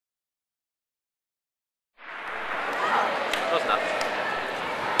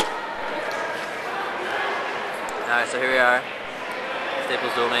Alright, so here we are.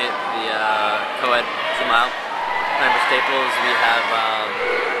 Staples dual meet, the co-ed 2 mile. Playing for Staples, we have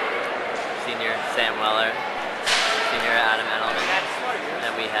senior Sam Weller, senior Adam Edelman, and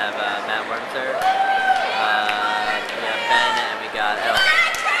then we have Matt Wormser, we have Ben, and we got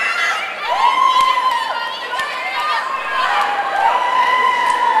Edelson.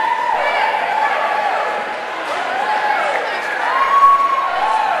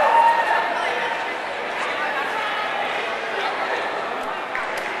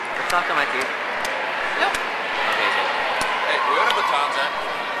 Talk on my teeth. Nope. Okay, good. Hey, where are the batons at?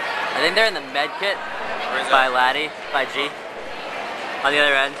 I think they're in the med kit by Laddie, by G. On the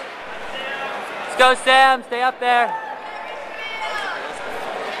other end. Let's go, Sam. Stay up there.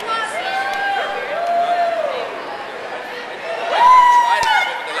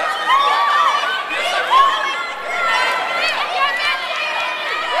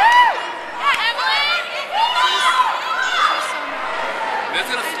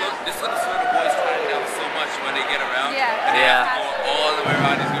 This is gonna slow the boys time down so much when they get around. Yeah. And they have to go all the way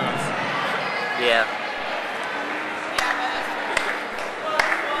around these girls. Yeah.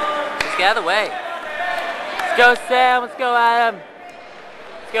 Just get out of the way. Let's go, Sam. Let's go, Adam.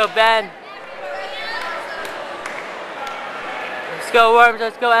 Let's go, Ben. Let's go, Worms.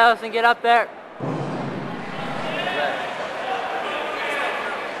 Let's go, Edelson. Get up there.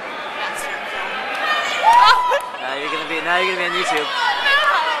 Now you're gonna be on YouTube.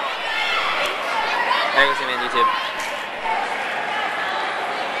 Now you're gonna see me on YouTube.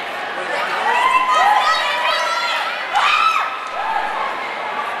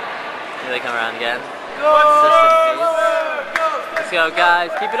 Here they come around again. Let's go,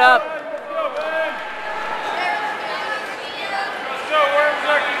 guys. Keep it up.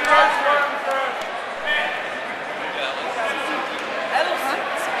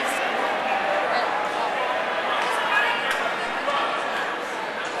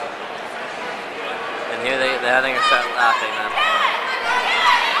 And here they're having to start laughing then.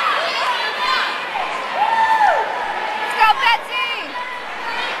 Let's go, Betsy!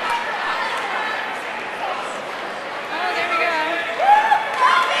 Oh, there we go.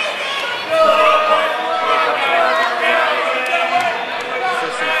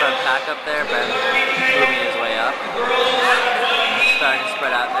 Assistant front pack up there, Ben moving his way up. Starting to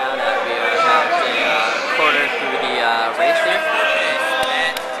spread out now that we are about a quarter through the race here.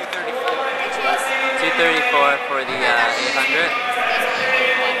 2:34 for the 800.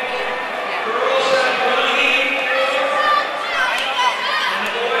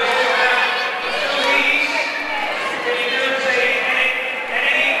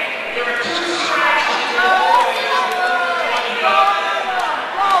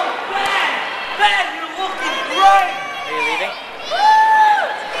 Ben, you're looking great! Are you leaving?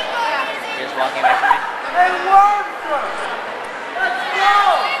 You're just walking away from me? Hey, Wormser! Let's go!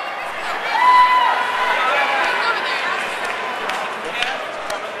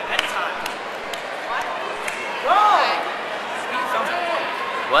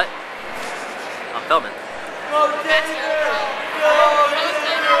 What? I'm filming. Go, David!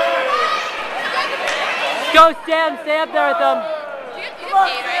 Go, Sam! Stay up there with them! Come on,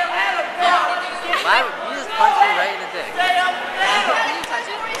 Sam! Why would you just punch me right in the dick? Stay up there!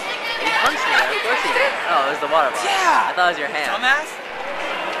 You punched me there, of course you did. Oh, it was the water bottle. Yeah! I thought it was your hand. Dumbass!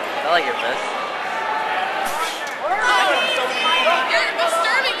 I like your fist. You're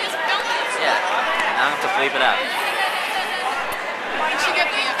disturbing this building. Yeah. Now I'm going to have to bleep it out. You should get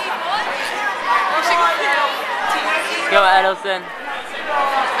the... Let's go, Edelson.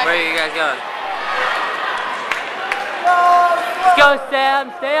 Where are you guys going? Let's go,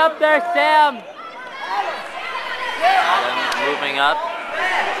 Sam. Stay up there, Sam. Adam moving up.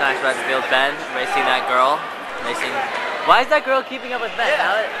 Trying to the field. Ben racing that girl. Racing. Why is that girl keeping up with Ben?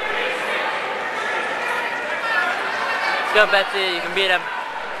 Let's go, Betsy. You can beat him.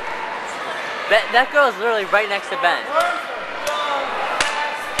 That girl is literally right next to Ben.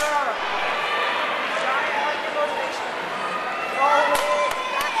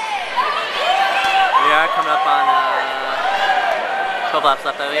 We are coming up on 12 laps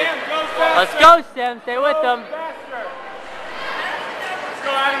left, I believe. Let's go, Sam. Stay with them. Let's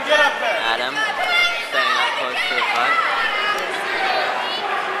go, Adam, get up there! Adam staying up close to the front.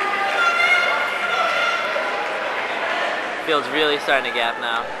 Field's really starting to gap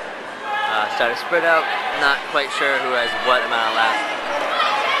now. Starting to spread out. Not quite sure who has what amount of laps.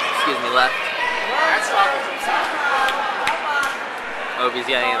 Excuse me, left. Obi's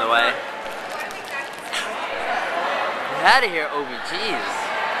getting in the way. Get out of here, Obi. Jeez.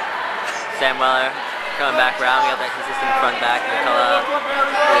 Sam Weller coming back around. We got that consistent front back. McCullough.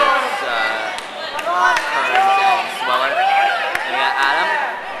 It's Kearns and Weller. And we got Adam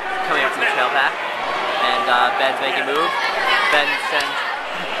coming up from the trail pack. And Ben's making a move.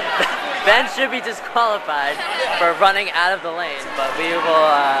 Ben should be disqualified for running out of the lane, but we will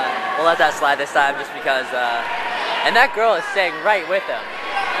we'll let that slide this time just because. And that girl is staying right with him.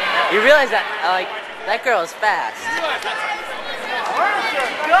 You realize that that girl is fast. Wormser,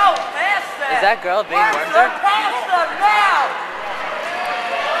 go faster! Is that girl being Wormser? Faster now!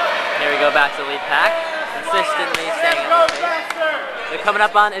 Here we go back to the lead pack, consistently staying in the pace. They're coming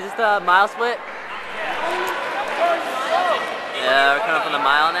up on. Is this the mile split? Yeah, we're coming up on the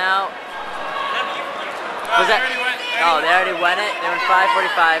mile now. Was that? Oh, they already went it. They went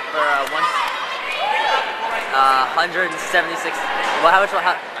 5:45 for 176. Well, how much?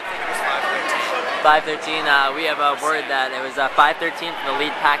 5:13. We have a word that it was 5:13 for the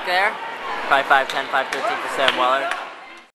lead pack there. 5:10, 5:13 for Sam Weller.